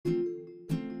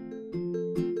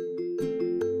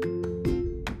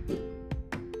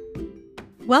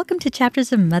Welcome to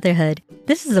Chapters of Motherhood.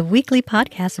 This is a weekly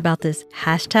podcast about this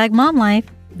 #mom life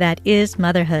that is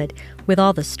motherhood, with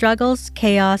all the struggles,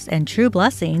 chaos, and true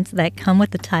blessings that come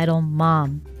with the title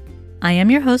mom. I am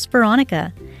your host,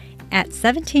 Veronica. At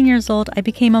 17 years old, I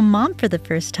became a mom for the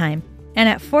first time, and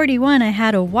at 41, I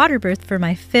had a water birth for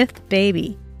my 5th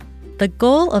baby. The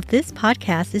goal of this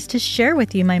podcast is to share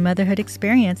with you my motherhood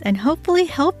experience and hopefully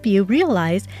help you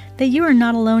realize that you are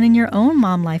not alone in your own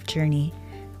mom life journey.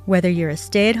 Whether you're a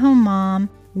stay-at-home mom,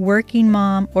 working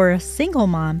mom, or a single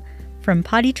mom, from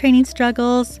potty training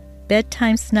struggles,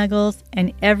 bedtime snuggles,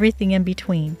 and everything in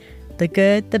between, the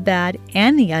good, the bad,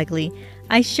 and the ugly,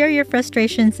 I share your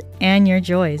frustrations and your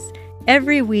joys.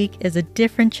 Every week is a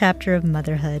different chapter of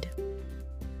motherhood.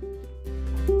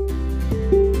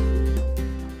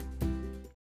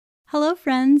 Hello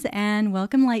friends and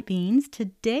welcome Light Beings.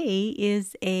 Today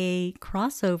is a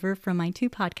crossover from my two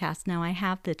podcasts. Now I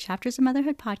have the Chapters of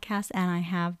Motherhood podcast and I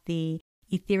have the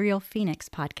Ethereal Phoenix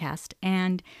podcast.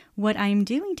 And what I'm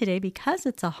doing today, because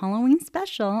it's a Halloween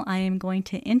special, I am going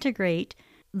to integrate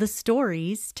the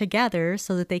stories together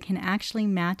so that they can actually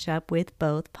match up with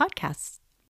both podcasts.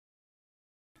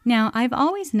 Now, I've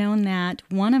always known that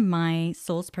one of my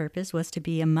soul's purpose was to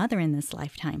be a mother in this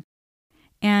lifetime.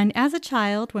 And as a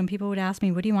child, when people would ask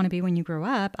me, what do you want to be when you grow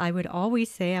up? I would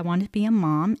always say I want to be a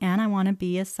mom and I want to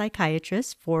be a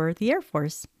psychiatrist for the Air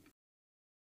Force.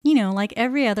 You know, like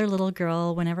every other little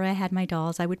girl, whenever I had my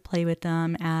dolls, I would play with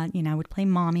them. I would play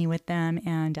mommy with them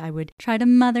and I would try to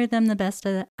mother them the best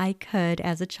that I could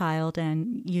as a child.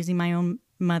 And using my own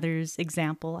mother's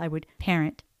example, I would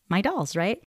parent my dolls,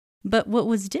 right? But what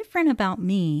was different about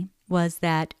me was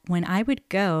that when I would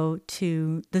go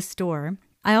to the store,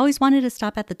 I always wanted to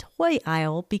stop at the toy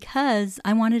aisle because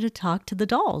I wanted to talk to the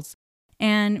dolls.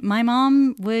 And my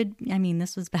mom would,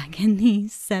 this was back in the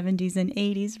 70s and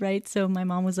 80s, right? So my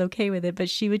mom was okay with it, but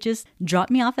she would just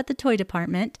drop me off at the toy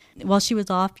department while she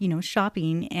was off,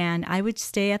 shopping. And I would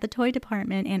stay at the toy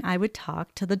department and I would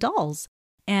talk to the dolls.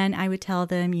 And I would tell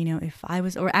them, if I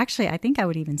was, or actually, I think I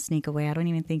would even sneak away. I don't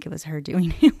even think it was her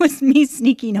doing it. It was me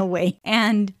sneaking away.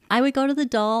 And I would go to the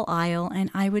doll aisle and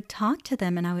I would talk to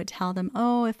them and I would tell them,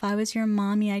 oh, if I was your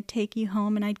mommy, I'd take you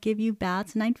home and I'd give you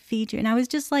baths and I'd feed you. And I was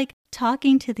just like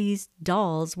talking to these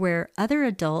dolls where other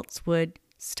adults would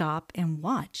stop and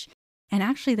watch. And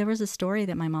actually, there was a story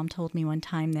that my mom told me one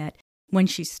time that when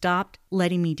she stopped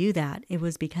letting me do that, it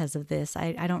was because of this.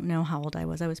 I don't know how old I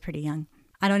was. I was pretty young.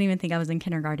 I don't even think I was in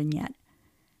kindergarten yet.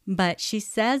 But she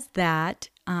says that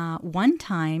one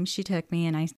time she took me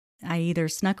and I either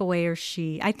snuck away or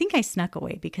I think I snuck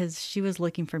away because she was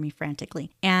looking for me frantically.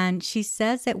 And she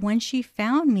says that when she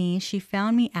found me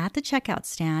at the checkout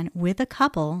stand with a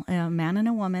couple, a man and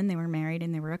a woman. They were married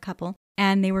and they were a couple.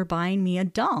 And they were buying me a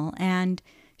doll. And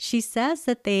she says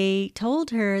that they told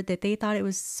her that they thought it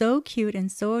was so cute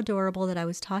and so adorable that I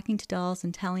was talking to dolls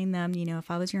and telling them,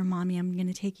 if I was your mommy, I'm going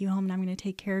to take you home and I'm going to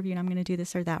take care of you and I'm going to do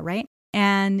this or that, right?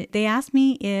 And they asked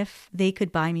me if they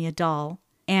could buy me a doll.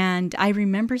 And I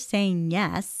remember saying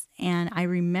yes. And I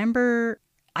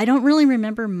don't really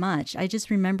remember much. I just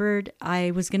remembered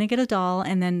I was going to get a doll.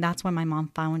 And then that's when my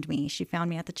mom found me. She found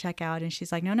me at the checkout and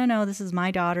she's like, no, this is my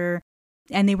daughter.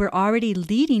 And they were already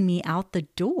leading me out the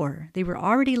door.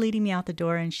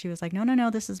 And she was like, no,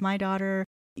 this is my daughter.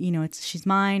 She's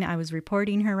mine. I was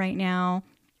reporting her right now.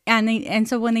 And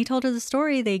so when they told her the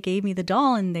story, they gave me the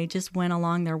doll and they just went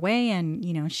along their way. And,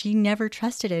 she never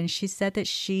trusted it. And she said that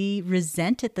she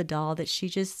resented the doll, that she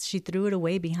threw it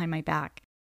away behind my back,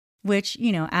 which,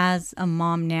 as a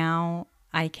mom now,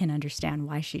 I can understand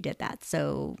why she did that.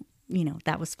 So,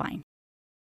 that was fine.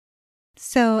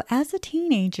 So as a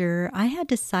teenager, I had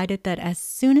decided that as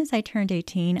soon as I turned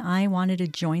 18, I wanted to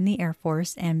join the Air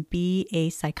Force and be a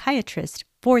psychiatrist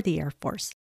for the Air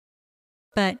Force.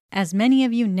 But as many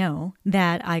of you know,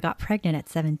 that I got pregnant at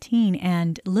 17,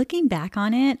 and looking back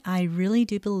on it, I really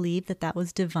do believe that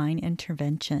was divine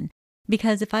intervention.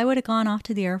 Because if I would have gone off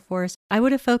to the Air Force, I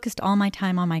would have focused all my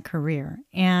time on my career,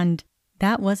 and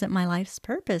that wasn't my life's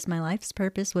purpose. My life's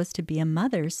purpose was to be a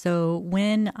mother. So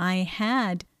when I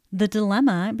had the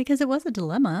dilemma, because it was a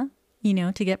dilemma,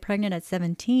 to get pregnant at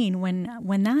 17.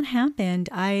 When that happened,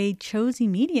 I chose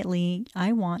immediately,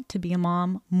 I want to be a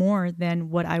mom more than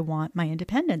what I want my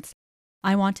independence.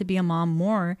 I want to be a mom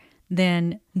more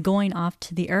than going off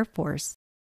to the Air Force.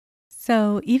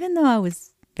 So even though I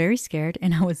was very scared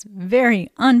and I was very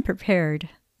unprepared,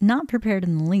 not prepared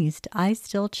in the least, I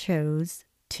still chose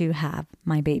to have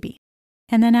my baby.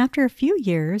 And then after a few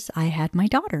years, I had my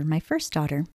daughter, my first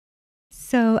daughter.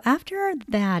 So after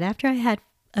I had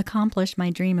accomplished my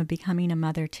dream of becoming a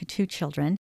mother to 2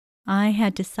 children, I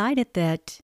had decided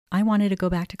that I wanted to go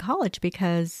back to college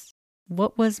because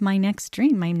what was my next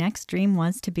dream? My next dream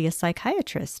was to be a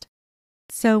psychiatrist.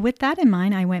 So with that in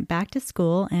mind, I went back to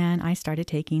school and I started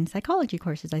taking psychology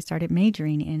courses. I started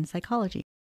majoring in psychology.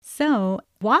 So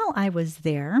while I was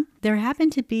there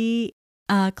happened to be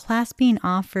a class being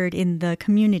offered in the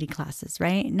community classes,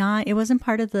 right? It wasn't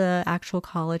part of the actual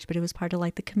college, but it was part of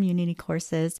like the community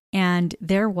courses. And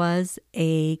there was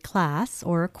a class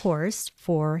or a course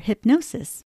for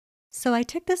hypnosis. So I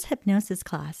took this hypnosis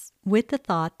class with the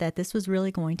thought that this was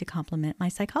really going to complement my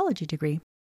psychology degree.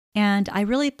 And I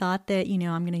really thought that,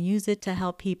 I'm going to use it to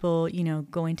help people,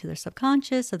 go into their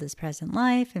subconscious of this present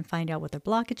life and find out what their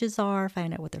blockages are,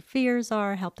 find out what their fears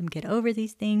are, help them get over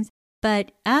these things.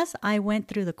 But as I went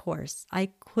through the course,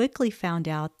 I quickly found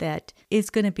out that it's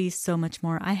going to be so much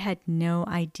more. I had no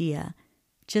idea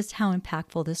just how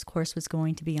impactful this course was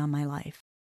going to be on my life.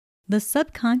 The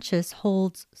subconscious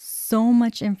holds so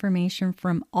much information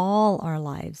from all our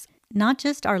lives, not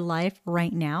just our life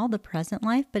right now, the present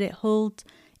life, but it holds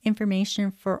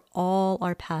information for all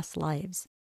our past lives.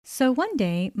 So one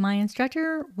day, my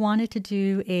instructor wanted to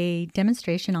do a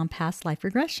demonstration on past life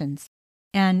regressions.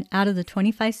 And out of the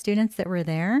 25 students that were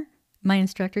there, my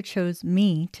instructor chose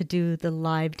me to do the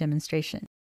live demonstration,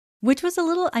 which was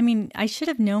I should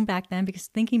have known back then because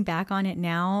thinking back on it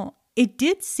now, it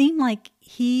did seem like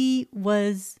he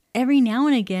was every now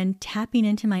and again tapping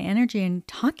into my energy and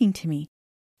talking to me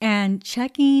and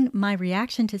checking my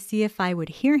reaction to see if I would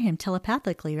hear him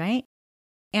telepathically, right?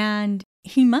 And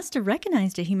he must have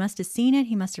recognized it. He must have seen it.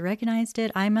 He must have recognized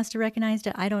it. I must have recognized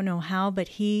it. I don't know how, but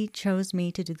he chose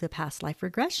me to do the past life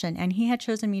regression. And he had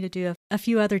chosen me to do a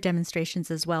few other demonstrations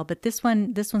as well. But this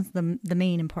one's the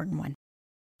main important one.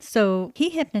 So he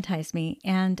hypnotized me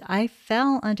and I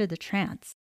fell under the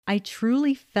trance. I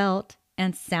truly felt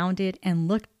and sounded and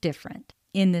looked different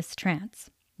in this trance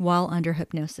while under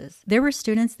hypnosis. There were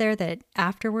students there that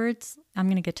afterwards, I'm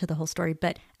going to get to the whole story,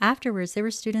 but afterwards there were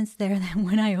students there that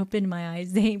when I opened my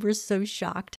eyes, they were so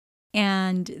shocked.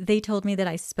 And they told me that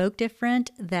I spoke different,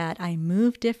 that I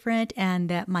moved different, and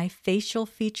that my facial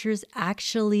features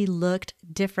actually looked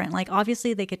different. Like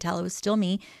obviously they could tell it was still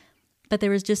me, but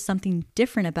there was just something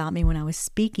different about me when I was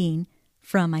speaking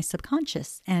from my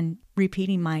subconscious and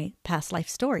repeating my past life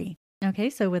story.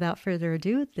 Okay, so without further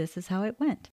ado, this is how it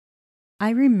went.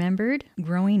 I remembered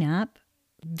growing up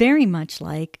very much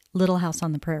like Little House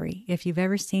on the Prairie. If you've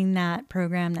ever seen that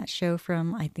program, that show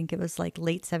from, I think it was like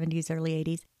late 70s, early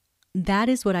 80s, that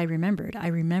is what I remembered. I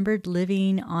remembered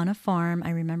living on a farm.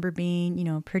 I remember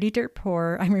being, pretty dirt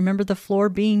poor. I remember the floor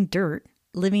being dirt,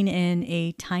 living in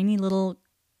a tiny little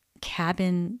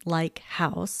cabin-like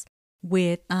house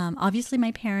with obviously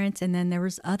my parents, and then there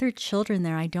was other children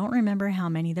there. I don't remember how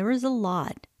many. There was a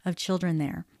lot of children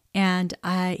there. And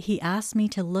he asked me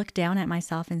to look down at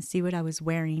myself and see what I was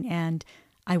wearing. And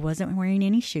I wasn't wearing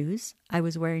any shoes. I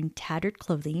was wearing tattered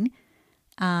clothing.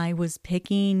 I was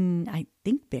picking, I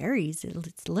think, berries.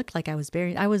 It looked like I was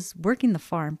berries. I was working the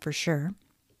farm for sure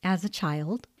as a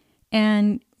child.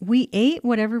 And we ate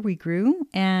whatever we grew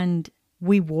and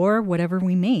we wore whatever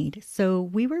we made. So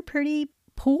we were pretty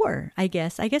poor, I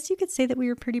guess. I guess you could say that we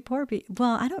were pretty poor.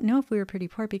 Well, I don't know if we were pretty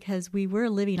poor because we were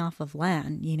living off of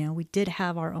land. We did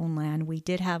have our own land. We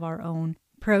did have our own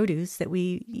produce that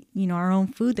our own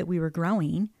food that we were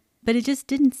growing. But it just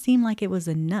didn't seem like it was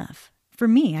enough for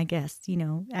me, I guess,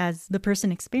 as the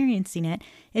person experiencing it.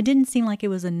 It didn't seem like it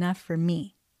was enough for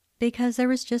me because there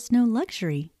was just no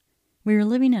luxury. We were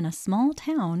living in a small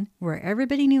town where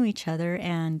everybody knew each other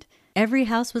and every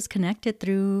house was connected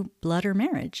through blood or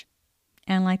marriage.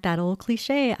 And like that old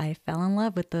cliche, I fell in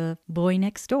love with the boy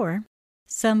next door.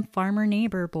 Some farmer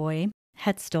neighbor boy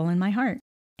had stolen my heart,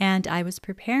 and I was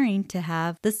preparing to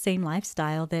have the same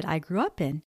lifestyle that I grew up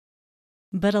in.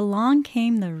 But along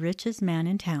came the richest man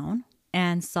in town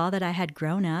and saw that I had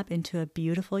grown up into a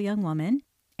beautiful young woman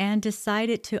and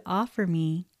decided to offer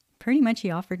me,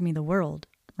 he offered me the world,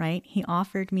 right? He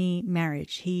offered me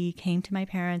marriage. He came to my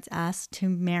parents, asked to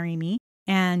marry me.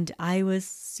 And I was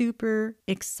super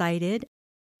excited.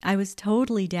 I was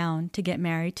totally down to get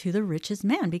married to the richest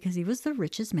man because he was the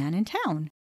richest man in town.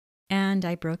 And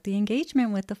I broke the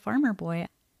engagement with the farmer boy.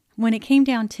 When it came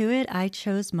down to it, I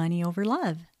chose money over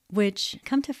love, which,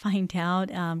 come to find out,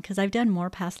 because I've done more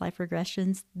past life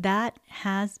regressions, that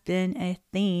has been a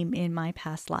theme in my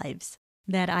past lives,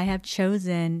 that I have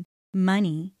chosen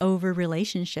money over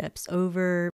relationships,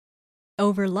 over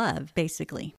love,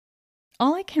 basically.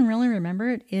 All I can really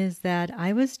remember is that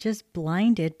I was just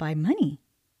blinded by money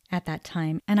at that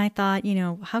time. And I thought,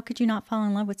 how could you not fall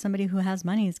in love with somebody who has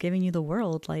money, is giving you the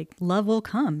world? Like, love will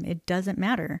come. It doesn't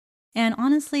matter. And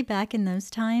honestly, back in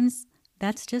those times,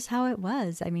 that's just how it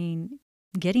was. I mean,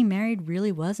 getting married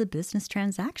really was a business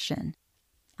transaction.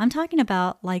 I'm talking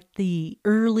about like the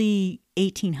early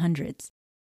 1800s.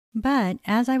 But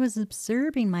as I was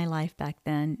observing my life back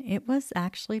then, it was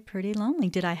actually pretty lonely.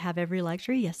 Did I have every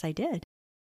luxury? Yes, I did.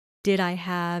 Did I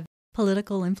have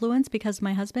political influence because of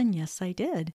my husband? Yes, I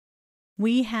did.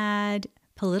 We had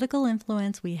political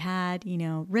influence. We had,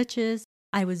 riches.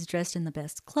 I was dressed in the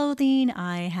best clothing.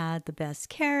 I had the best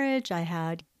carriage. I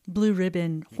had blue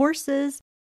ribbon horses.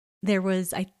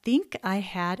 I think I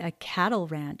had a cattle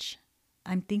ranch.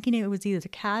 I'm thinking it was either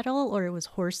cattle or it was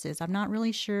horses. I'm not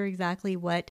really sure exactly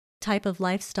what type of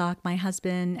livestock my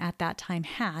husband at that time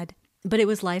had, but it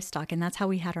was livestock, and that's how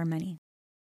we had our money.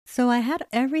 So I had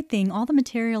everything, all the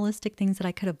materialistic things that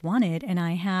I could have wanted, and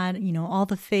I had, all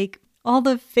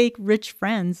the fake rich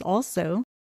friends also,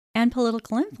 and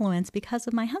political influence because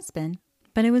of my husband.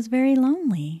 But it was very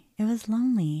lonely. It was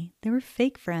lonely. They were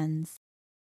fake friends.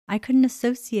 I couldn't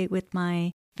associate with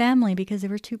my family because they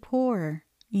were too poor,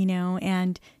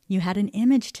 and you had an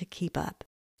image to keep up.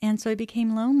 And so I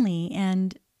became lonely.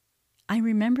 And I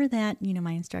remember that,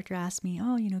 my instructor asked me,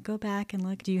 go back and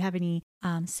look. Do you have any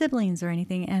siblings or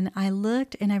anything? And I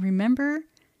looked and I remember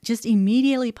just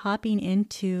immediately popping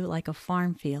into like a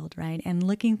farm field, right? And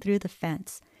looking through the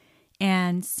fence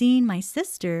and seeing my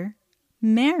sister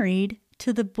married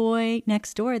to the boy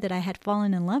next door that I had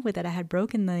fallen in love with, that I had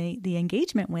broken the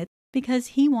engagement with, because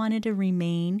he wanted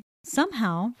to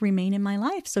somehow remain in my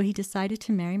life. So he decided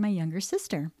to marry my younger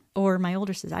sister or my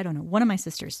older sister. I don't know, one of my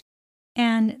sisters.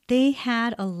 And they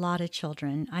had a lot of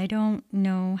children. I don't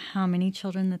know how many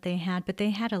children that they had, but they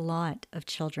had a lot of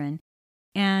children.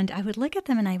 And I would look at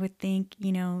them and I would think,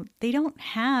 they don't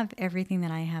have everything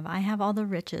that I have. I have all the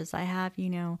riches. I have,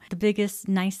 the biggest,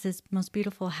 nicest, most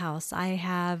beautiful house. I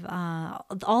have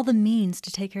all the means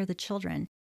to take care of the children.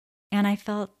 And I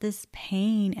felt this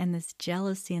pain and this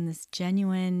jealousy and this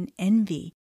genuine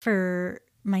envy for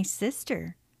my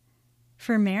sister,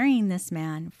 for marrying this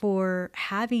man, for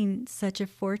having such a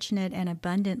fortunate and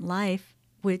abundant life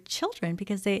with children,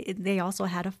 because they also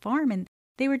had a farm and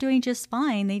they were doing just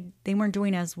fine. They weren't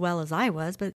doing as well as I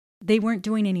was, but they weren't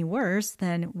doing any worse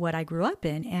than what I grew up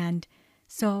in. And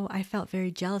so I felt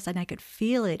very jealous, and I could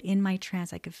feel it in my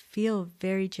trance. I could feel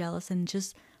very jealous and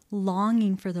just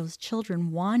longing for those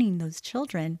children, wanting those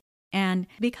children. And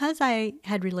because I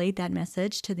had relayed that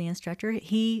message to the instructor,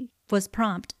 he was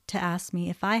prompt to ask me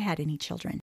if I had any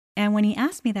children. And when he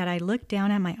asked me that, I looked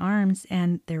down at my arms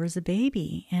and there was a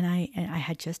baby, and I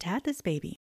had just had this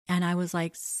baby. And I was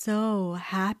like so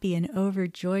happy and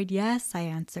overjoyed. Yes, I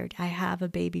answered, I have a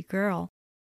baby girl.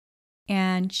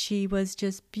 And she was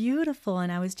just beautiful.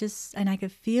 And I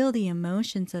could feel the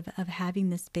emotions of having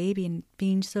this baby and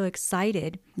being so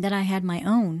excited that I had my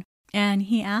own. And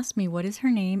he asked me, what is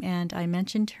her name? And I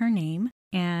mentioned her name.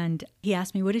 And he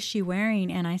asked me, what is she wearing?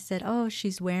 And I said,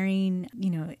 she's wearing,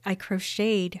 I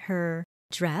crocheted her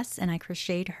dress and I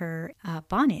crocheted her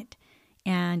bonnet.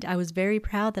 And I was very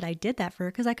proud that I did that for her,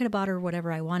 because I could have bought her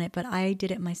whatever I wanted, but I did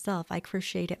it myself. I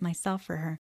crocheted it myself for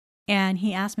her. And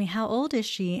he asked me, how old is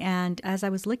she? And as I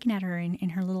was looking at her in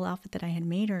her little outfit that I had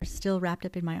made her, still wrapped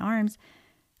up in my arms,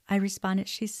 I responded,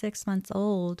 she's 6 months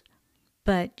old,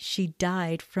 but she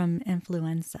died from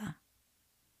influenza.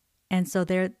 And so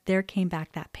there came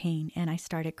back that pain, and I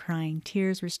started crying.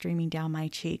 Tears were streaming down my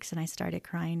cheeks, and I started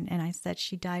crying, and I said,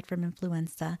 she died from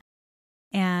influenza.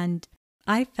 And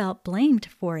I felt blamed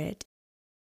for it.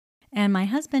 And my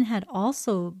husband had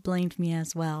also blamed me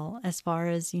as well, as far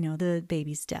as, the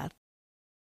baby's death.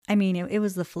 I mean, it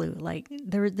was the flu. Like,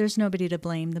 there's nobody to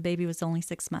blame. The baby was only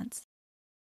 6 months.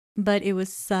 But it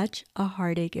was such a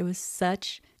heartache. It was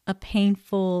such a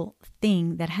painful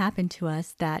thing that happened to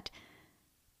us that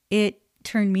it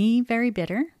turned me very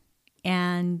bitter,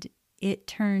 and it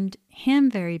turned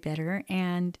him very bitter.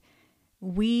 And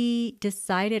he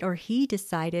decided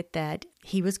that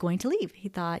he was going to leave. He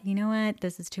thought, you know what,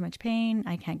 this is too much pain.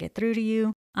 I can't get through to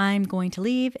you. I'm going to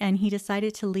leave. And he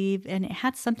decided to leave, and it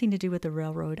had something to do with the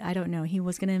railroad. I don't know. He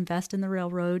was going to invest in the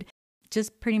railroad,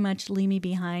 just pretty much leave me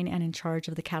behind and in charge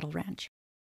of the cattle ranch.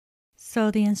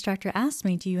 So the instructor asked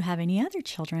me, do you have any other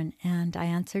children? And I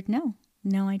answered, no,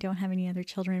 I don't have any other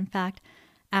children. In fact,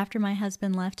 after my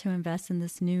husband left to invest in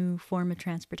this new form of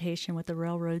transportation with the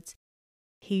railroads,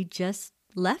 he just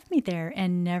left me there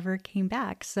and never came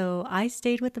back. So I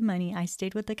stayed with the money. I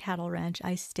stayed with the cattle ranch.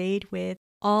 I stayed with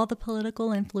all the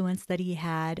political influence that he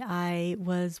had. I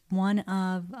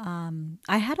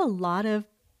had a lot of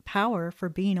power for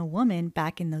being a woman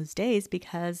back in those days,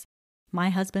 because my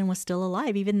husband was still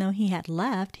alive. Even though he had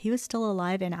left, he was still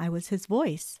alive, and I was his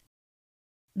voice.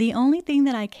 The only thing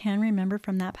that I can remember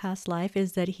from that past life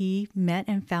is that he met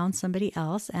and found somebody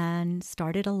else and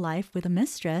started a life with a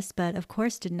mistress, but of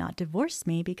course did not divorce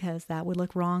me because that would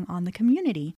look wrong on the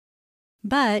community.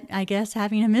 But I guess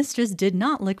having a mistress did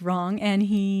not look wrong, and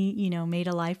he, made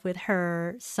a life with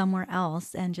her somewhere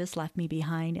else and just left me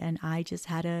behind, and I just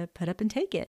had to put up and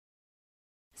take it.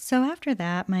 So after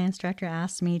that, my instructor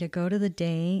asked me to go to the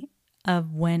day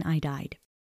of when I died.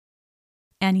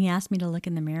 And he asked me to look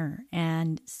in the mirror.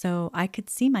 And so I could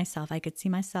see myself. I could see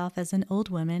myself as an old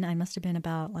woman. I must have been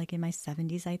about like in my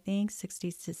 70s, I think,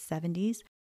 60s to 70s.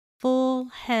 Full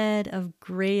head of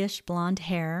grayish blonde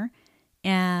hair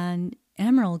and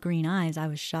emerald green eyes. I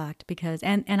was shocked because,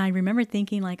 and I remember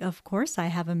thinking like, of course I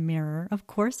have a mirror. Of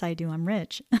course I do. I'm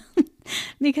rich.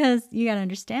 Because you got to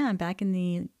understand, back in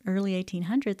the early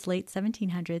 1800s, late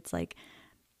 1700s, like,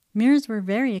 mirrors were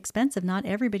very expensive. Not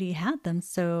everybody had them.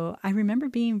 So I remember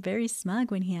being very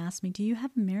smug when he asked me, do you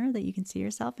have a mirror that you can see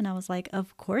yourself? And I was like,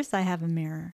 of course I have a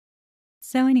mirror.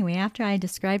 So anyway, after I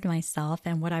described myself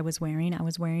and what I was wearing,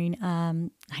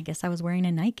 I guess I was wearing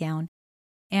a nightgown.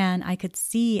 And I could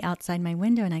see outside my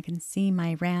window and I can see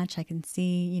my ranch. I can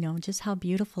see, just how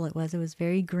beautiful it was. It was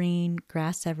very green,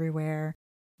 grass everywhere.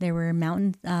 There were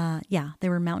mountains. There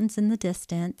were mountains in the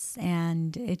distance.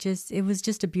 And it was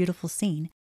just a beautiful scene.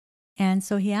 And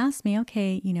so he asked me,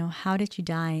 okay, how did you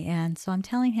die? And so I'm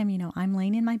telling him, I'm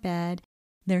laying in my bed.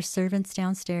 There's servants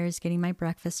downstairs getting my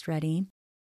breakfast ready.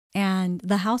 And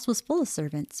the house was full of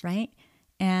servants, right?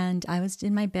 And I was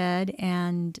in my bed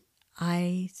and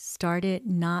I started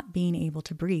not being able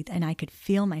to breathe. And I could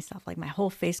feel myself, like my whole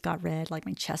face got red, like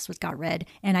my chest got red.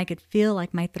 And I could feel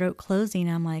like my throat closing.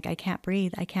 I'm like, I can't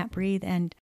breathe.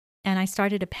 And I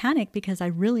started to panic because I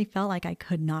really felt like I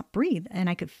could not breathe. And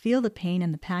I could feel the pain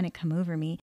and the panic come over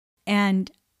me. And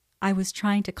I was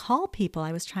trying to call people.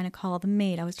 I was trying to call the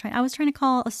maid. I was trying to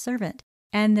call a servant.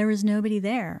 And there was nobody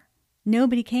there.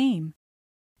 Nobody came.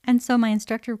 And so my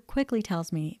instructor quickly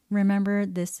tells me, remember,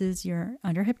 you're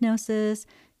under hypnosis.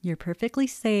 You're perfectly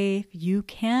safe. You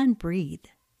can breathe.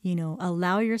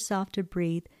 Allow yourself to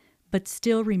breathe, but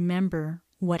still remember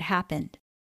what happened.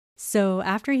 So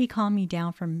after he calmed me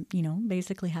down from,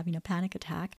 basically having a panic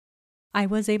attack, I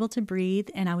was able to breathe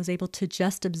and I was able to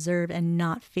just observe and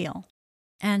not feel.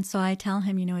 And so I tell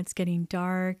him, it's getting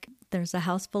dark. There's a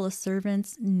house full of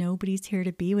servants. Nobody's here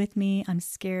to be with me. I'm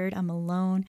scared. I'm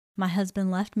alone. My husband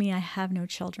left me. I have no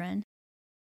children.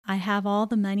 I have all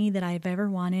the money that I've ever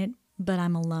wanted, but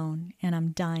I'm alone and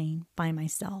I'm dying by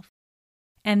myself.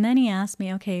 And then he asked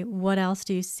me, okay, what else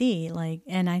do you see?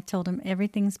 And I told him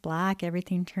everything's black.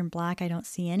 Everything turned black. I don't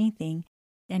see anything.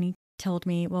 And he told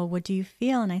me, well, what do you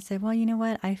feel? And I said, well, you know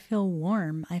what? I feel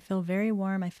warm. I feel very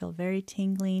warm. I feel very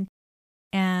tingling.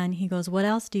 And he goes, what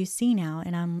else do you see now?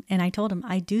 And I told him,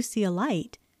 I do see a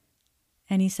light.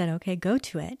 And he said, okay, go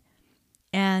to it.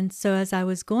 And so as I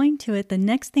was going to it, the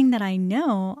next thing that I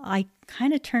know, I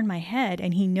kind of turned my head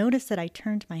and he noticed that I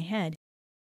turned my head.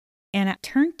 And I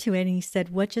turned to it and he said,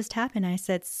 what just happened? I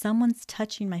said, someone's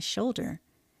touching my shoulder.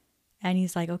 And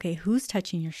he's like, okay, who's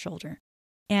touching your shoulder?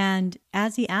 And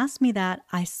as he asked me that,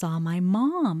 I saw my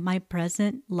mom, my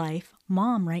present life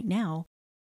mom right now.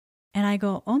 And I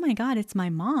go, oh my God, it's my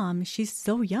mom. She's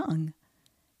so young.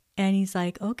 And he's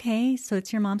like, okay, so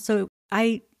it's your mom. So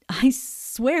I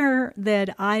swear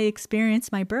that I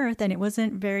experienced my birth and it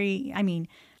wasn't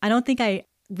I don't think I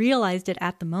realized it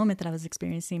at the moment that I was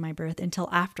experiencing my birth until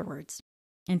afterwards,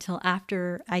 until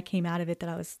after I came out of it, that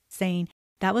I was saying,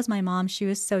 that was my mom. She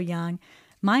was so young.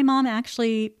 My mom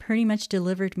actually pretty much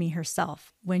delivered me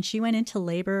herself. When she went into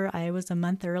labor, I was a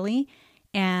month early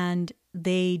and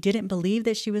they didn't believe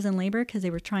that she was in labor because they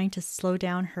were trying to slow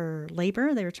down her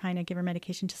labor. They were trying to give her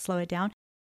medication to slow it down.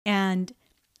 And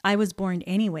I was born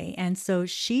anyway. And so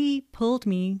she pulled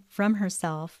me from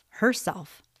herself,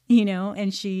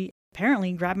 and she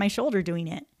apparently grabbed my shoulder doing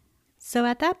it. So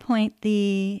at that point,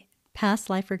 the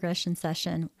past life regression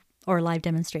session or live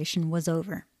demonstration was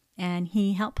over. And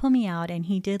he helped pull me out and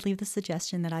he did leave the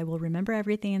suggestion that I will remember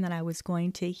everything and that I was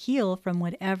going to heal from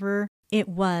whatever it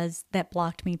was that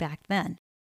blocked me back then.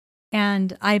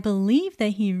 And I believe that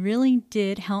he really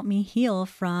did help me heal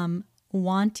from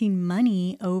wanting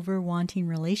money over wanting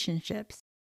relationships.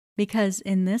 Because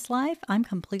in this life, I'm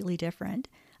completely different.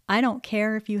 I don't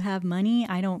care if you have money.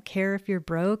 I don't care if you're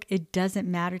broke. It doesn't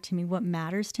matter to me. What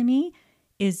matters to me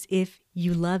is if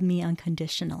you love me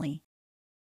unconditionally.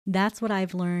 That's what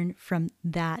I've learned from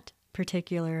that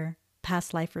particular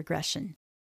past life regression.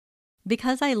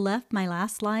 Because I left my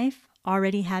last life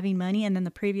already having money, and then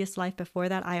the previous life before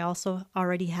that, I also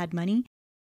already had money,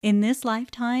 In this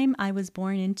lifetime, I was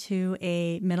born into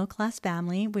a middle-class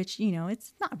family, which,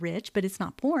 it's not rich, but it's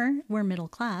not poor. We're middle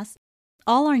class.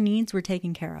 All our needs were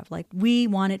taken care of. Like, we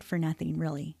wanted for nothing,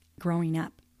 really, growing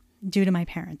up, due to my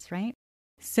parents, right?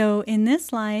 So in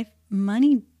this life,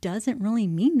 money doesn't really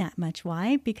mean that much.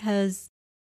 Why? Because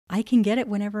I can get it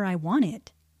whenever I want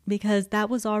it. Because that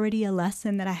was already a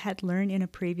lesson that I had learned in a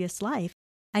previous life.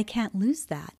 I can't lose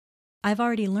that. I've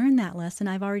already learned that lesson.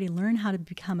 I've already learned how to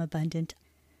become abundant.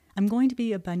 I'm going to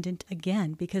be abundant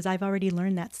again because I've already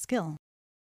learned that skill.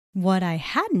 What I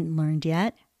hadn't learned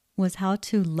yet was how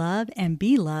to love and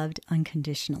be loved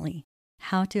unconditionally,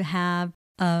 how to have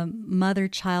a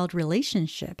mother-child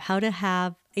relationship, how to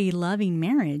have a loving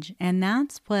marriage. And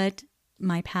that's what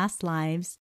my past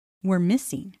lives were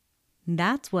missing.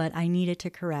 That's what I needed to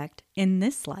correct in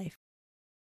this life.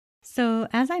 So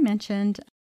as I mentioned,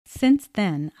 since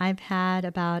then, I've had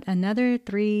about another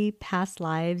 3 past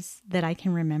lives that I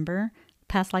can remember,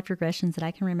 past life regressions that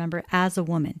I can remember as a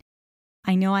woman.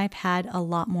 I know I've had a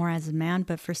lot more as a man,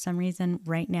 but for some reason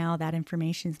right now that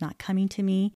information is not coming to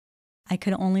me. I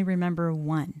could only remember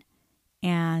 1,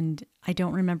 and I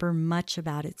don't remember much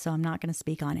about it, so I'm not going to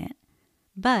speak on it.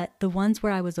 But the ones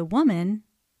where I was a woman,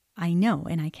 I know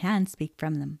and I can speak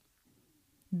from them.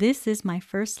 This is my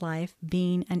first life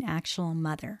being an actual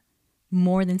mother.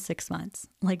 More than 6 months,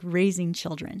 like raising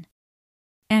children.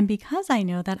 And because I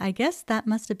know that, I guess that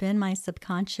must have been my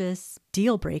subconscious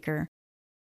deal breaker.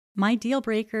 My deal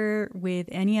breaker with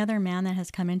any other man that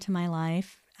has come into my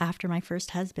life after my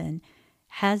first husband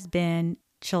has been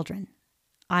children.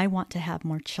 I want to have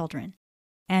more children.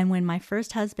 And when my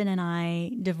first husband and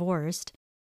I divorced,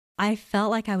 I felt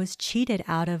like I was cheated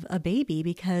out of a baby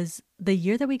because the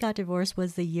year that we got divorced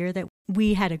was the year that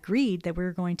we had agreed that we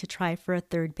were going to try for a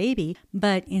 3rd baby.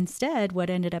 But instead,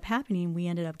 what ended up happening, we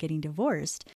ended up getting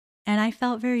divorced. And I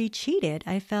felt very cheated.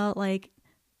 I felt like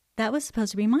that was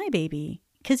supposed to be my baby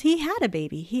because he had a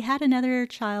baby. He had another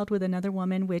child with another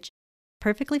woman, which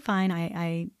perfectly fine.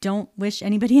 I don't wish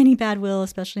anybody any bad will,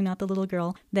 especially not the little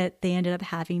girl that they ended up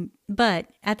having. But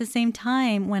at the same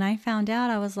time, when I found out,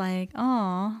 I was like,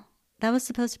 oh, that was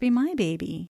supposed to be my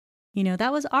baby.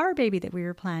 That was our baby that we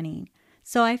were planning.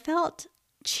 So I felt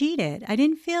cheated. I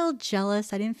didn't feel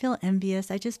jealous. I didn't feel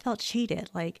envious. I just felt cheated.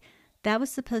 Like that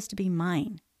was supposed to be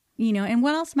mine. And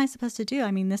what else am I supposed to do?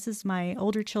 I mean, this is my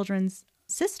older children's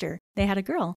sister. They had a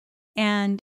girl.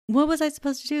 And what was I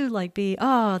supposed to do? Like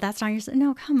oh, that's not your sister.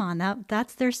 No, come on.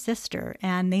 That's their sister.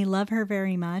 And they love her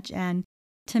very much. And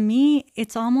to me,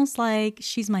 it's almost like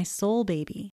she's my soul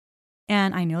baby.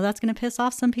 And I know that's going to piss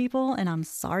off some people. And I'm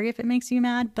sorry if it makes you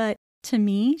mad. But to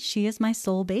me, she is my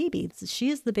soul baby. She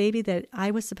is the baby that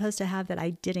I was supposed to have that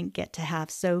I didn't get to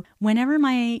have. So whenever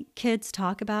my kids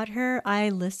talk about her, I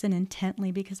listen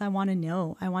intently because I want to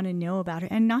know. I want to know about her.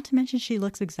 And not to mention, she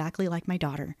looks exactly like my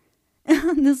daughter.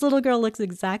 This little girl looks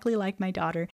exactly like my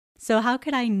daughter. So how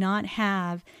could I not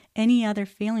have any other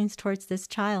feelings towards this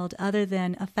child other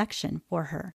than affection for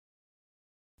her?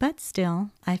 But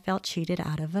still, I felt cheated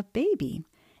out of a baby.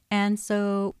 And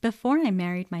so before I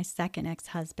married my second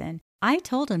ex-husband, I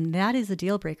told him that is a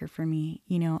deal breaker for me.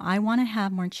 I want to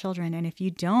have more children. And if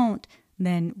you don't,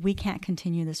 then we can't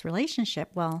continue this relationship.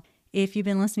 Well, if you've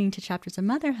been listening to Chapters of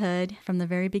Motherhood from the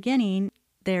very beginning,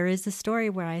 there is a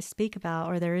story where I speak about,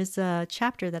 or there is a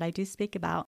chapter that I do speak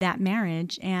about that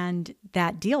marriage and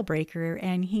that deal breaker.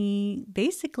 And he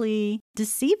basically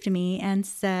deceived me and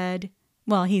said,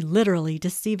 well, he literally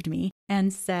deceived me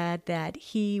and said that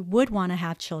he would want to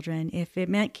have children. If it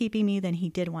meant keeping me, then he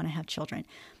did want to have children.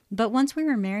 But once we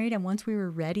were married and once we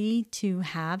were ready to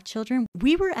have children,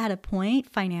 we were at a point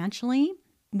financially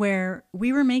where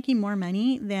we were making more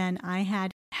money than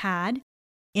I had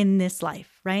in this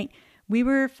life, right? We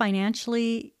were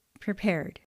financially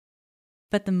prepared.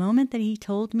 But the moment that he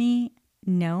told me,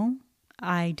 no,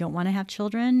 I don't want to have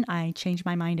children, I changed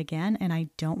my mind again and I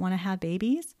don't want to have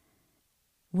babies,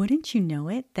 wouldn't you know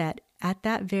it that at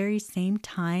that very same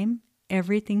time,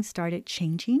 everything started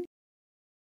changing?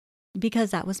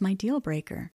 Because that was my deal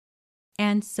breaker.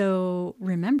 And so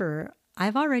remember,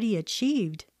 I've already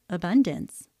achieved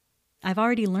abundance. I've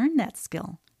already learned that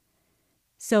skill.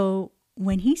 So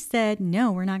when he said,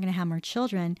 no, we're not going to have more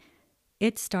children,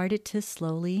 it started to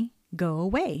slowly go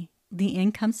away. The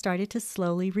income started to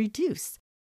slowly reduce.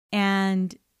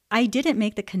 And I didn't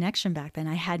make the connection back then.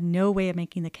 I had no way of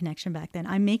making the connection back then.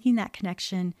 I'm making that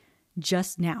connection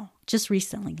just now, just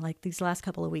recently, like these last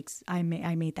couple of weeks, I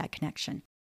made that connection.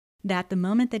 That the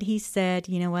moment that he said,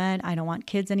 you know what, I don't want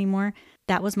kids anymore,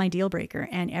 that was my deal breaker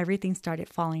and everything started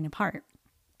falling apart.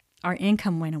 Our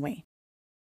income went away.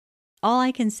 All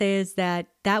I can say is that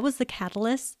that was the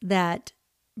catalyst that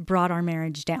brought our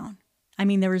marriage down. I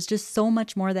mean, there was just so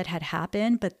much more that had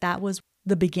happened, but that was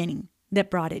the beginning that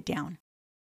brought it down.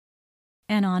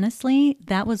 And honestly,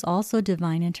 that was also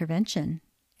divine intervention.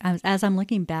 As I'm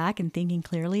looking back and thinking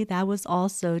clearly, that was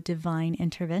also divine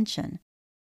intervention.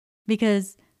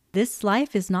 Because this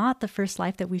life is not the first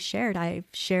life that we shared. I've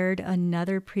shared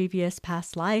another previous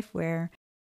past life where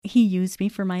he used me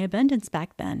for my abundance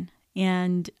back then.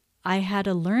 And I had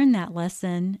to learn that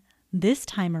lesson this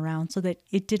time around so that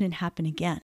it didn't happen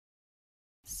again.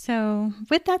 So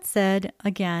with that said,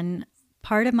 again,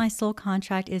 part of my soul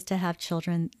contract is to have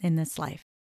children in this life.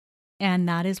 And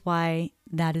that is why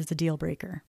that is a deal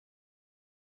breaker.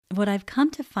 What I've come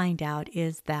to find out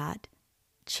is that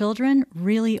children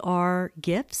really are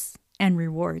gifts and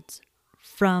rewards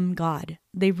from God.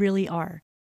 They really are.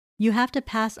 You have to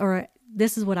pass, or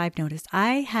this is what I've noticed.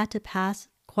 I had to pass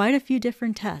quite a few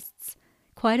different tests,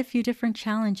 quite a few different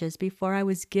challenges before I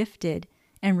was gifted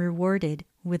and rewarded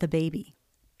with a baby.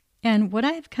 And what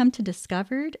I've come to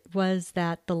discover was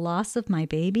that the loss of my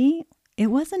baby, it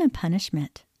wasn't a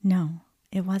punishment. No,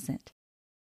 it wasn't.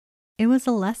 It was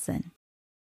a lesson.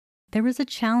 There was a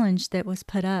challenge that was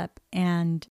put up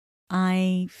and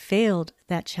I failed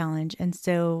that challenge. And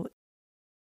so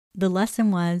the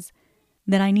lesson was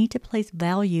that I need to place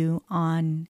value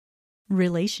on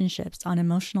relationships, on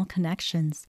emotional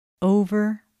connections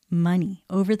over money,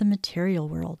 over the material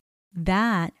world.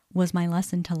 That was my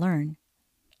lesson to learn.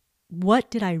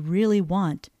 What did I really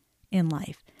want in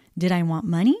life? Did I want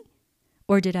money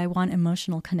or did I want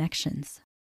emotional connections?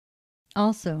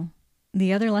 Also,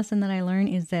 the other lesson that I learned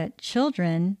is that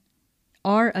children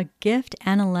are a gift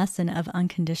and a lesson of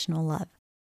unconditional love.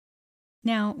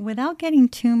 Now, without getting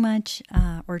too much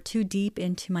or too deep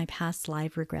into my past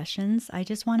life regressions, I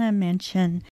just want to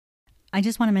mention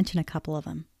a couple of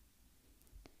them.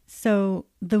 So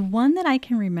the one that I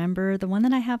can remember, the one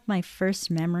that I have my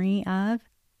first memory of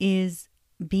is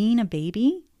being a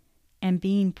baby and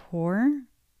being poor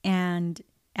and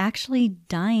actually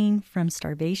dying from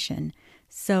starvation.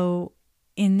 So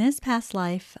in this past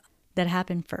life that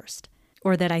happened first,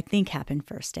 or that I think happened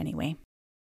first anyway,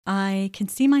 I can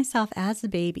see myself as a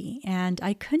baby, and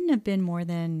I couldn't have been more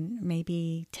than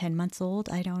maybe 10 months old.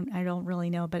 I don't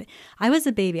really know, but I was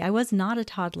a baby. I was not a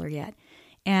toddler yet.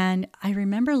 And I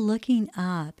remember looking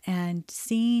up and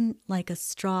seeing like a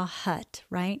straw hut,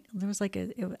 right? There was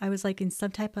I was like in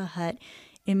some type of hut.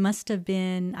 It must have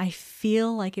been, I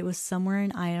feel like it was somewhere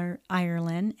in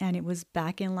Ireland, and it was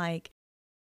back in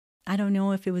I don't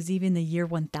know if it was even the year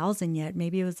 1000 yet.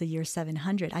 Maybe it was the year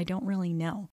 700. I don't really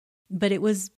know. But it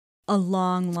was a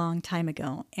long, long time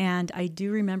ago. And I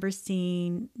do remember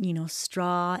seeing,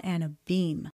 straw and a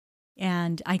beam.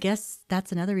 And I guess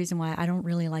that's another reason why I don't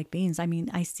really like beams. I mean,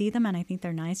 I see them and I think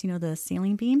they're nice, the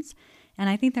ceiling beams. And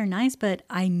I think they're nice, but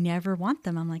I never want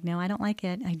them. I'm like, no, I don't like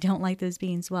it. I don't like those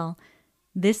beams. Well,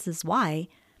 this is why.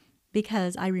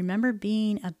 Because I remember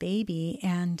being a baby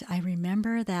and I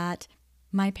remember that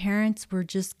my parents were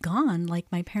just gone.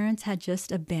 Like my parents had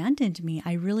just abandoned me.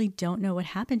 I really don't know what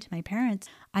happened to my parents.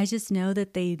 I just know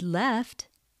that they left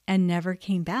and never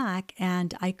came back.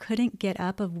 And I couldn't get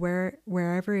up of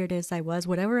wherever it is I was,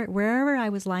 wherever I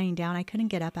was lying down, I couldn't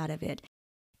get up out of it.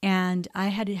 And I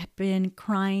had been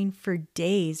crying for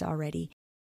days already.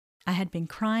 I had been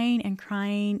crying and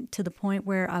crying to the point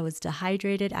where I was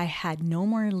dehydrated. I had no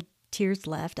more tears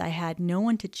left. I had no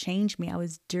one to change me. I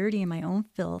was dirty in my own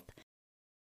filth.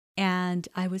 And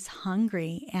I was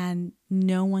hungry and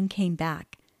no one came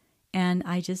back. And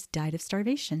I just died of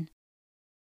starvation.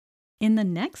 In the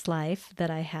next life that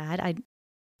I had,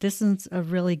 this is a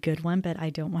really good one, but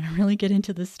I don't want to really get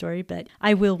into this story, but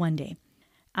I will one day.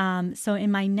 So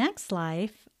in my next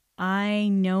life, I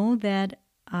know that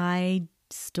I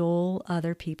stole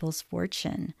other people's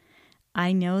fortune.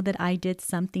 I know that I did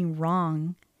something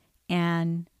wrong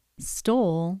and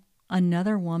stole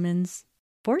another woman's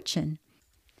fortune.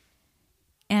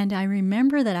 And I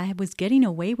remember that I was getting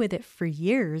away with it for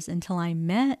years until I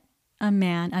met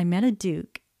a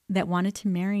duke that wanted to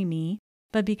marry me.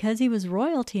 But because he was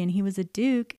royalty and he was a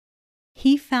duke,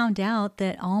 he found out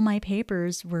that all my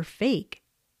papers were fake.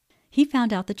 He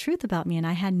found out the truth about me and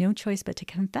I had no choice but to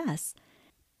confess.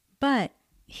 But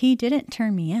he didn't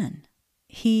turn me in.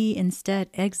 He instead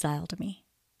exiled me.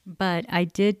 But I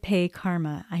did pay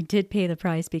karma. I did pay the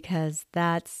price because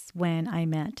that's when I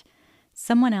met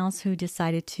someone else who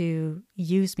decided to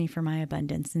use me for my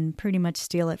abundance and pretty much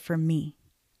steal it from me.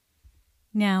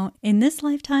 Now, in this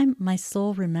lifetime, my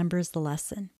soul remembers the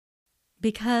lesson.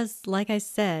 Because, like I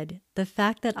said, the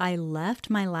fact that I left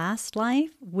my last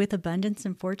life with abundance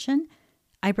and fortune,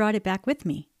 I brought it back with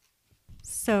me.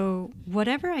 So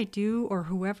whatever I do or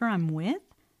whoever I'm with,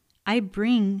 I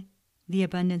bring the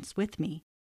abundance with me,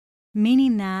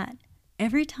 meaning that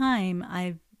every time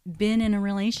I've been in a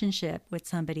relationship with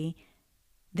somebody,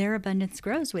 their abundance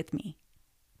grows with me.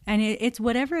 And it's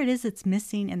whatever it is that's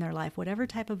missing in their life, whatever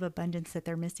type of abundance that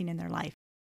they're missing in their life.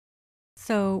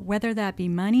 So whether that be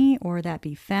money or that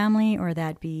be family or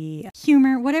that be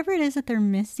humor, whatever it is that they're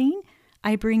missing,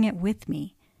 I bring it with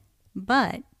me.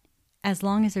 But as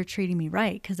long as they're treating me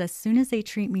right, because as soon as they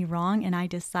treat me wrong and I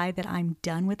decide that I'm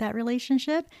done with that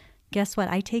relationship, guess what?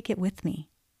 I take it with me.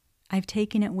 I've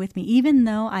taken it with me. Even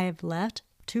though I have left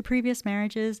 2 previous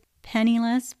marriages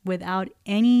penniless without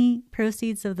any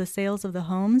proceeds of the sales of the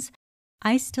homes,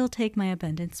 I still take my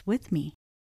abundance with me.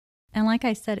 And like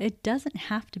I said, it doesn't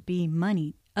have to be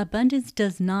money. Abundance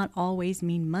does not always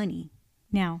mean money.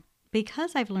 Now,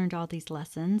 because I've learned all these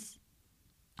lessons,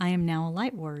 I am now a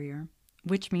light warrior,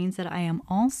 which means that I am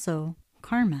also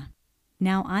karma.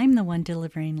 Now I'm the one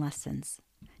delivering lessons.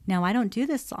 Now I don't do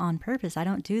this on purpose. I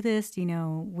don't do this,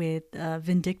 with a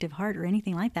vindictive heart or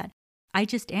anything like that. I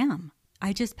just am.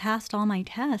 I just passed all my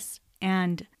tests.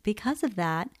 And because of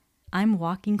that, I'm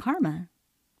walking karma.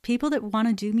 People that want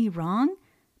to do me wrong,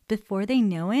 before they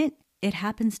know it, it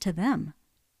happens to them.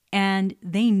 And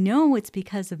they know it's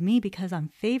because of me, because I'm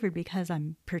favored, because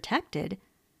I'm protected.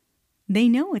 They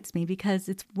know it's me because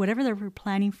it's whatever they were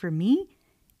planning for me,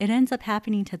 it ends up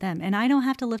happening to them. And I don't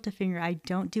have to lift a finger. I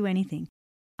don't do anything.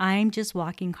 I'm just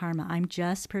walking karma. I'm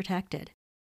just protected.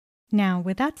 Now,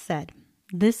 with that said,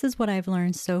 this is what I've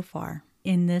learned so far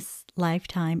in this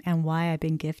lifetime and why I've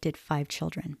been gifted 5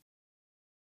 children.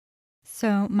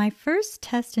 So my first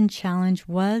test and challenge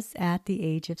was at the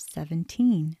age of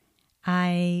 17.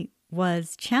 I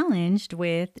was challenged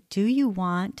with, do you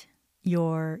want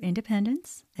your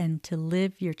independence and to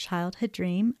live your childhood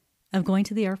dream of going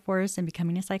to the Air Force and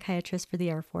becoming a psychiatrist for the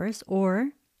Air Force,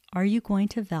 or are you going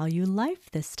to value life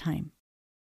this time?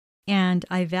 And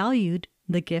I valued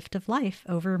the gift of life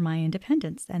over my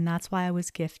independence, and that's why I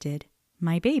was gifted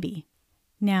my baby.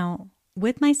 Now,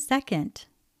 with my second,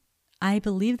 I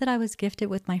believe that I was gifted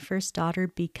with my first daughter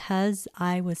because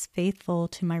I was faithful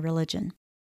to my religion.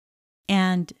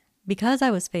 And because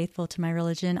I was faithful to my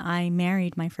religion, I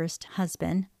married my first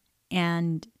husband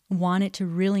and wanted to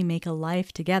really make a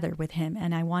life together with him.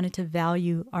 And I wanted to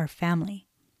value our family.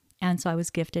 And so I was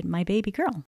gifted my baby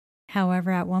girl.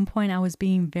 However, at one point I was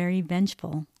being very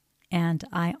vengeful and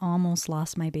I almost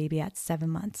lost my baby at 7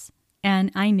 months.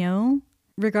 And I know,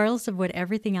 regardless of what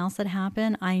everything else that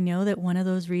happened, I know that one of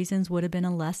those reasons would have been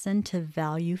a lesson to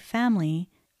value family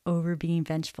over being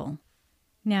vengeful.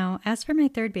 Now, as for my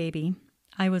third baby,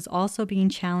 I was also being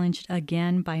challenged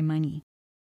again by money.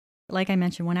 Like I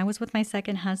mentioned, when I was with my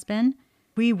second husband,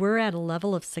 we were at a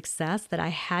level of success that I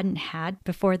hadn't had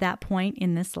before that point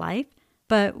in this life.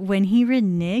 But when he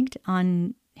reneged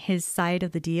on his side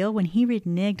of the deal, when he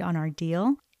reneged on our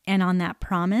deal and on that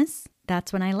promise,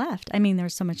 that's when I left. I mean,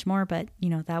 there's so much more, but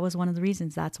that was one of the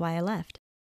reasons. That's why I left.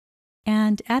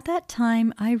 And at that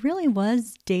time, I really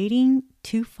was dating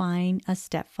to find a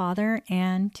stepfather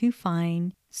and to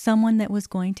find someone that was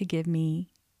going to give me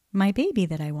my baby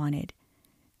that I wanted.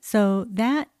 So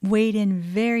that weighed in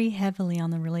very heavily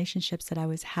on the relationships that I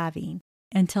was having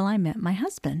until I met my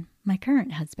husband, my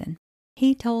current husband.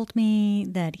 He told me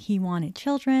that he wanted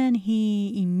children.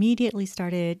 He immediately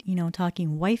started,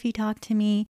 talking wifey talk to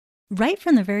me. Right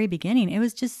from the very beginning, it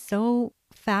was just so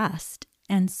fast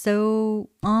and so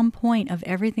on point of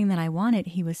everything that I wanted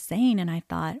he was saying. And I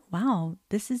thought, wow,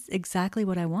 this is exactly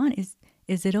what I want.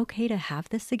 Is it okay to have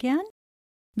this again?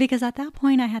 Because at that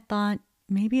point I had thought,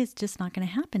 maybe it's just not going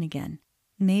to happen again.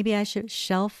 Maybe I should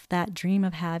shelf that dream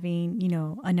of having,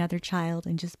 another child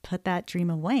and just put that dream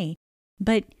away.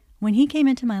 But when he came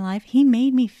into my life, he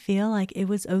made me feel like it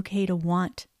was okay to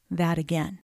want that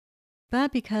again.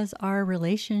 But because our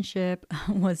relationship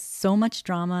was so much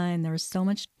drama and there was so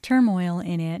much turmoil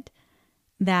in it,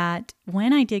 that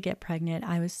when I did get pregnant,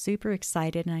 I was super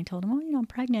excited. And I told him, I'm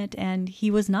pregnant. And he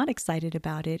was not excited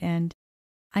about it. And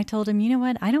I told him, you know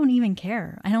what? I don't even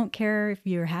care. I don't care if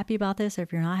you're happy about this or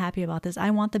if you're not happy about this.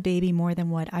 I want the baby more than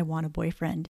what I want a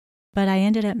boyfriend. But I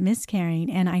ended up miscarrying.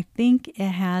 And I think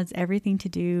it has everything to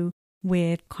do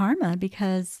with karma,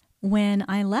 because when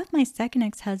I left my second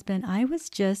ex-husband, I was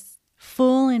just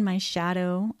full in my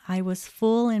shadow. I was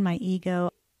full in my ego.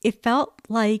 It felt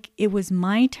like it was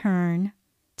my turn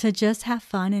to just have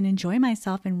fun and enjoy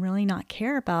myself and really not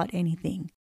care about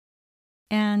anything.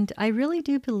 And I really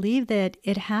do believe that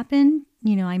it happened.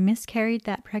 I miscarried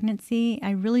that pregnancy.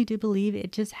 I really do believe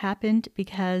it just happened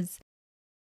because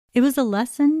it was a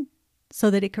lesson so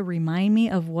that it could remind me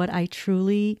of what I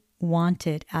truly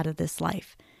wanted out of this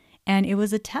life. And it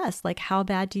was a test, like, how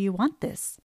bad do you want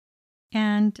this?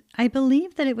 And I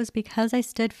believe that it was because I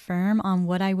stood firm on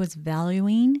what I was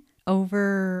valuing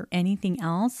over anything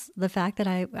else. The fact that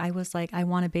I was like, I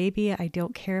want a baby. I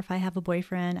don't care if I have a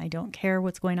boyfriend. I don't care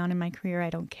what's going on in my career.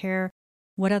 I don't care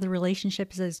what other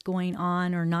relationships is going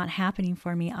on or not happening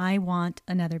for me. I want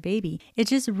another baby. It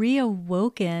just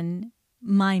reawoken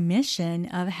my mission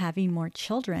of having more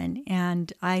children.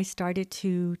 And I started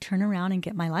to turn around and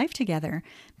get my life together,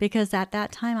 because at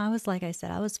that time, I was, like I said,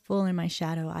 I was full in my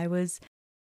shadow. I was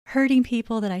hurting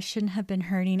people that I shouldn't have been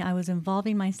hurting. I was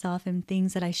involving myself in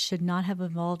things that I should not have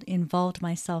involved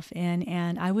myself in.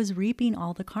 And I was reaping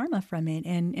all the karma from it.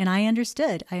 And I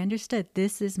understood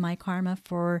this is my karma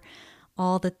for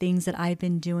all the things that I've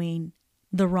been doing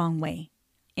the wrong way.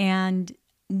 And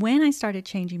when I started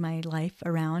changing my life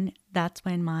around, that's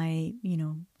when my,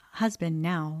 husband,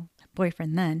 now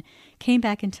boyfriend then, came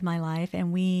back into my life,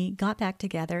 and we got back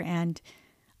together, and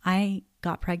I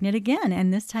got pregnant again.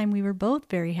 And this time we were both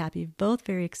very happy, both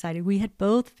very excited. We had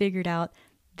both figured out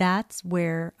that's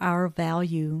where our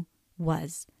value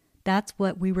was. That's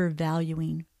what we were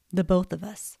valuing, the both of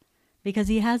us. Because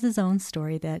he has his own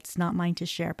story that's not mine to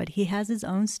share, but he has his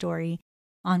own story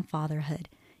on fatherhood.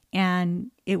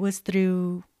 And it was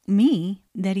through me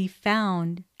that he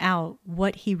found out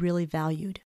what he really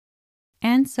valued.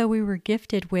 And so we were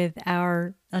gifted with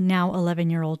our now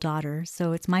 11-year-old daughter.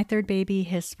 So it's my third baby,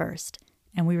 his first,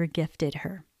 and we were gifted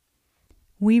her.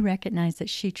 We recognized that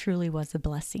she truly was a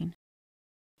blessing.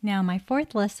 Now, my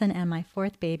fourth lesson and my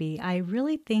fourth baby, I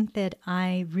really think that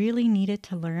I really needed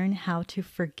to learn how to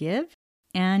forgive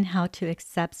and how to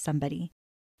accept somebody.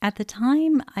 At the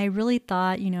time, I really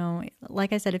thought,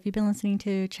 like I said, if you've been listening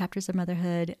to Chapters of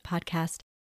Motherhood podcast,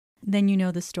 then you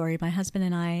know the story. My husband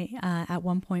and I, at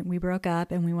one point, we broke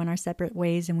up and we went our separate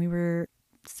ways, and we were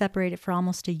separated for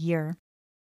almost a year.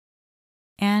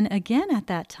 And again, at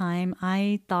that time,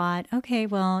 I thought, okay,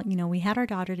 well, we had our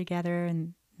daughter together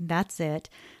and that's it.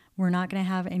 We're not going to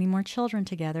have any more children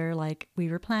together like we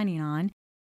were planning on.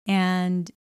 And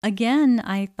again,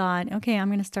 I thought, okay, I'm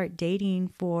going to start dating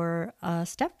for a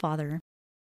stepfather.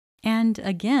 And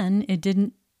again, it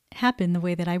didn't happen the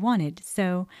way that I wanted.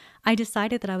 So I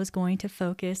decided that I was going to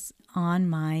focus on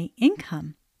my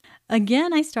income.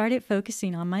 Again, I started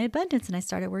focusing on my abundance, and I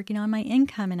started working on my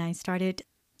income, and I started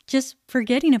just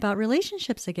forgetting about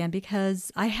relationships again,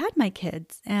 because I had my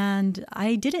kids and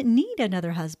I didn't need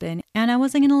another husband, and I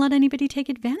wasn't going to let anybody take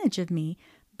advantage of me.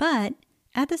 But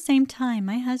at the same time,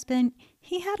 my husband,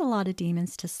 he had a lot of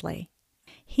demons to slay.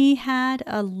 He had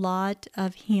a lot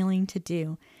of healing to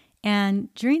do.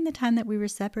 And during the time that we were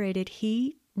separated,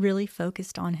 he really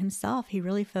focused on himself. He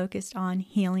really focused on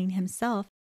healing himself.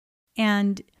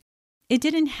 And it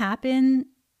didn't happen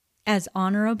as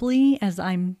honorably as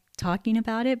I'm talking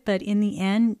about it, but in the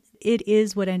end, it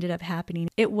is what ended up happening.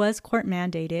 It was court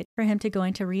mandated for him to go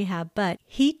into rehab, but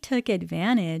he took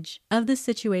advantage of the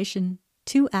situation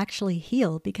to actually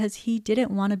heal, because he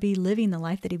didn't want to be living the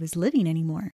life that he was living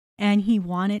anymore. And he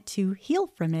wanted to heal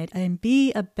from it and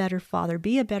be a better father,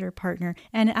 be a better partner.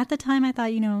 And at the time I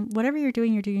thought, whatever you're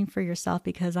doing for yourself,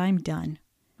 because I'm done.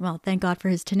 Well, thank God for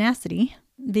his tenacity,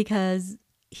 because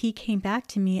he came back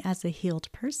to me as a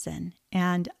healed person.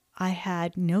 And I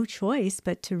had no choice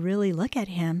but to really look at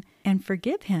him and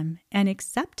forgive him and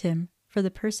accept him for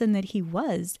the person that he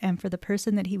was and for the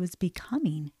person that he was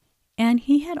becoming. And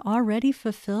he had already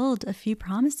fulfilled a few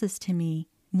promises to me.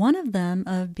 One of them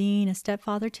of being a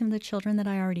stepfather to the children that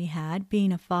I already had,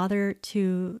 being a father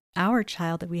to our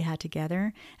child that we had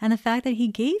together, and the fact that he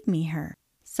gave me her.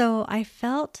 So I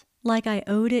felt like I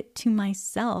owed it to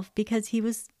myself, because he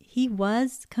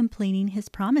was completing his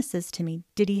promises to me.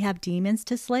 Did he have demons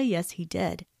to slay? Yes, he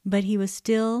did. But he was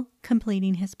still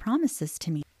completing his promises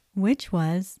to me, which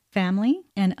was family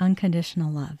and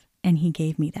unconditional love. And he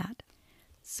gave me that.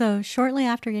 So shortly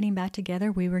after getting back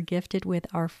together, we were gifted with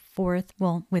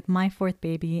with my fourth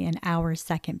baby and our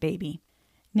second baby.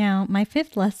 Now, my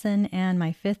fifth lesson and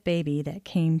my fifth baby that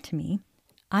came to me,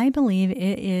 I believe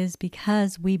it is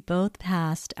because we both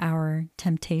passed our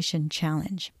temptation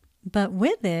challenge. But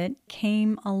with it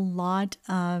came a lot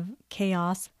of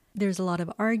chaos. There's a lot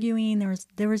of arguing.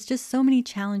 There was just so many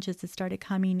challenges that started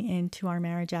coming into our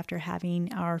marriage after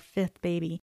having our fifth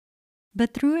baby.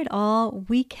 But through it all,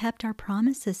 we kept our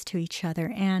promises to each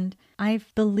other. And I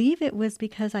believe it was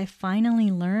because I finally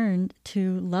learned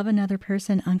to love another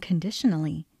person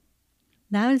unconditionally.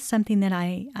 That was something that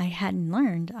I hadn't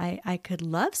learned. I could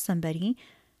love somebody,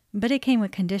 but it came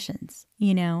with conditions,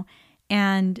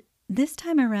 And this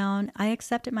time around, I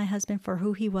accepted my husband for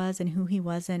who he was and who he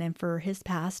wasn't, and for his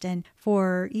past, and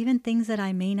for even things that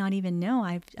I may not even know.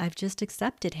 I've just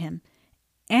accepted him.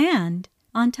 And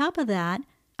on top of that,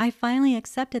 I finally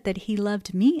accepted that he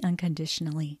loved me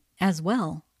unconditionally as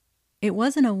well. It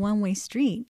wasn't a one-way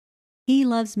street. He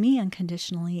loves me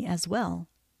unconditionally as well.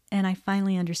 And I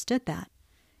finally understood that.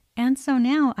 And so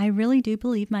now I really do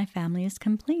believe my family is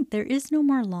complete. There is no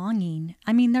more longing.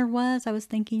 I mean, I was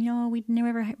thinking, we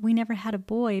never had a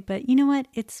boy, but you know what?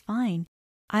 It's fine.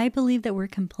 I believe that we're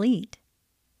complete.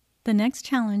 The next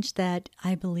challenge that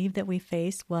I believe that we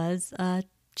faced was a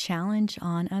challenge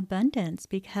on abundance,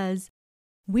 because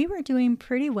we were doing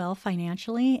pretty well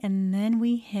financially, and then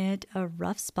we hit a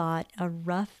rough spot, a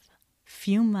rough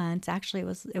few months. Actually,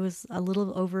 it was a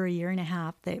little over a year and a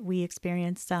half that we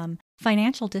experienced some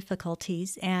financial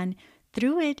difficulties, and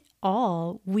through it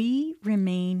all, we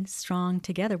remained strong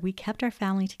together. We kept our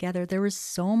family together. There was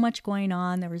so much going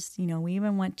on. There was, we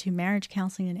even went to marriage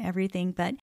counseling and everything,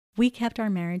 but we kept our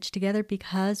marriage together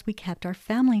because we kept our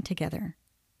family together.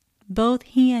 Both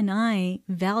he and I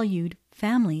valued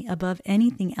family above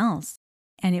anything else,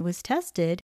 and it was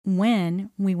tested when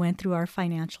we went through our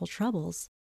financial troubles.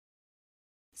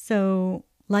 So,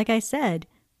 like I said,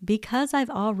 because I've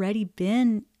already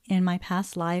been in my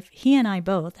past life, he and I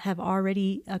both have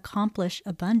already accomplished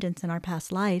abundance in our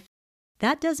past life.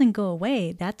 That doesn't go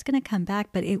away. That's going to come back,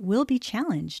 but it will be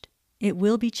challenged. It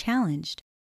will be challenged.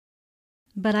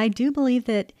 But I do believe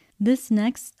that this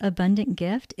next abundant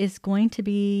gift is going to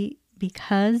be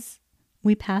because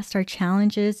we passed our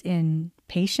challenges in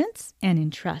patience and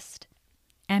in trust.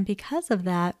 And because of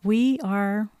that, we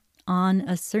are on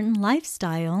a certain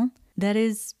lifestyle that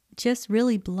is just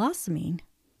really blossoming.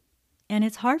 And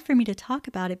it's hard for me to talk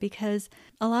about it because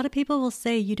a lot of people will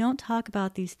say, you don't talk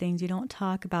about these things. You don't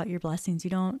talk about your blessings. You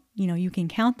don't, you can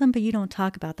count them, but you don't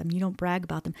talk about them. You don't brag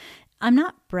about them. I'm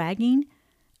not bragging.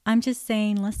 I'm just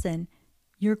saying, listen,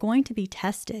 you're going to be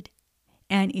tested.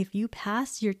 And if you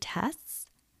pass your tests,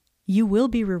 you will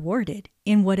be rewarded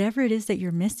in whatever it is that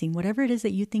you're missing, whatever it is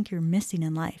that you think you're missing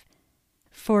in life.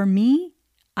 For me,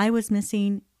 I was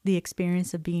missing the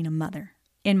experience of being a mother.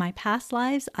 In my past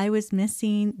lives, I was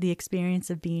missing the experience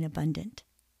of being abundant.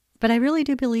 But I really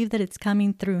do believe that it's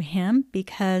coming through him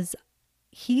because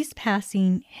he's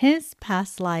passing his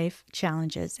past life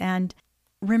challenges. And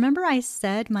remember I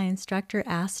said my instructor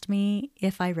asked me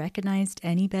if I recognized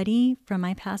anybody from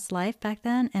my past life back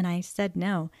then? And I said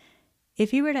no.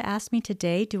 If he were to ask me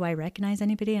today, do I recognize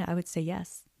anybody? I would say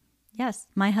yes. Yes,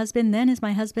 my husband then is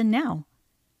my husband now.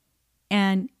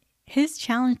 And his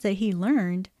challenge that he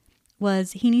learned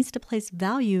was he needs to place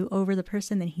value over the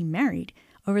person that he married,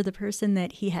 over the person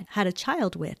that he had a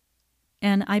child with.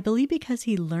 And I believe because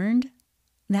he learned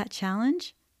that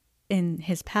challenge in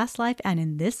his past life and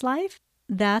in this life,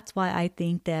 that's why I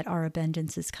think that our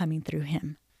abundance is coming through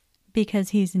him, because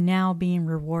he's now being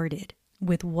rewarded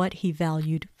with what he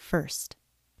valued first.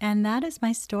 And that is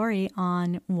my story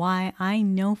on why I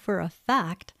know for a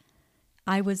fact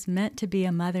I was meant to be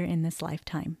a mother in this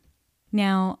lifetime.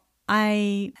 Now,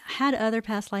 I had other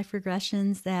past life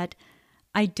regressions that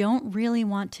I don't really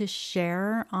want to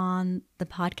share on the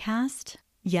podcast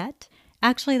yet.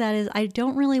 Actually, that is, I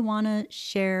don't really want to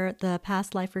share the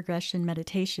past life regression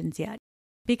meditations yet,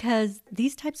 because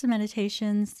these types of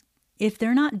meditations, if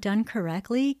they're not done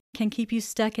correctly, can keep you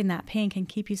stuck in that pain, can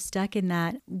keep you stuck in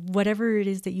that whatever it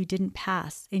is that you didn't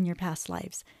pass in your past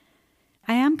lives.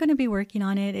 I am going to be working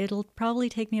on it. It'll probably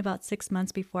take me about 6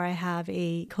 months before I have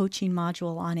a coaching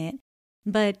module on it.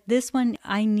 But this one,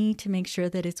 I need to make sure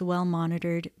that it's well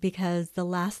monitored, because the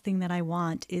last thing that I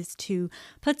want is to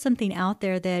put something out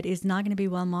there that is not going to be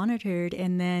well monitored,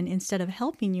 and then instead of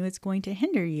helping you, it's going to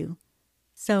hinder you.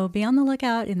 So be on the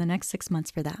lookout in the next 6 months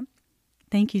for that.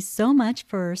 Thank you so much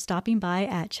for stopping by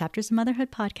at Chapters of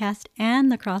Motherhood podcast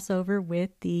and the crossover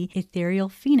with the Ethereal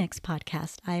Phoenix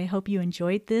podcast. I hope you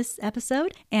enjoyed this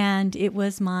episode, and it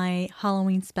was my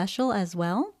Halloween special as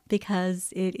well,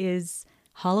 because it is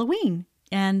Halloween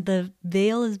and the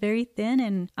veil is very thin,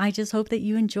 and I just hope that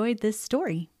you enjoyed this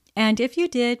story. And if you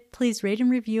did, please rate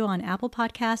and review on Apple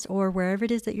Podcasts or wherever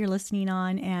it is that you're listening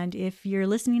on. And if you're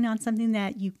listening on something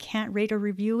that you can't rate or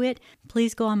review it,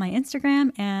 please go on my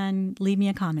Instagram and leave me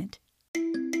a comment.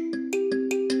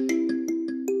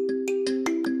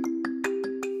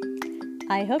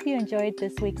 I hope you enjoyed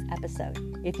this week's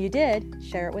episode. If you did,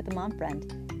 share it with a mom friend.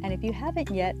 And if you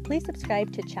haven't yet, please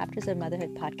subscribe to Chapters of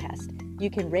Motherhood podcast. You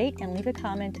can rate and leave a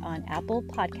comment on Apple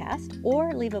Podcast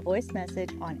or leave a voice message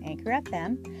on Anchor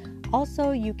FM. Also,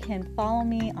 you can follow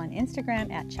me on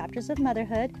Instagram at Chapters of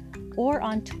Motherhood or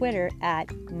on Twitter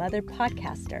at Mother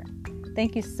Podcaster.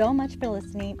 Thank you so much for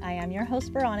listening. I am your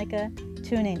host, Veronica.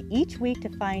 Tune in each week to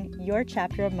find your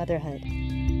chapter of motherhood.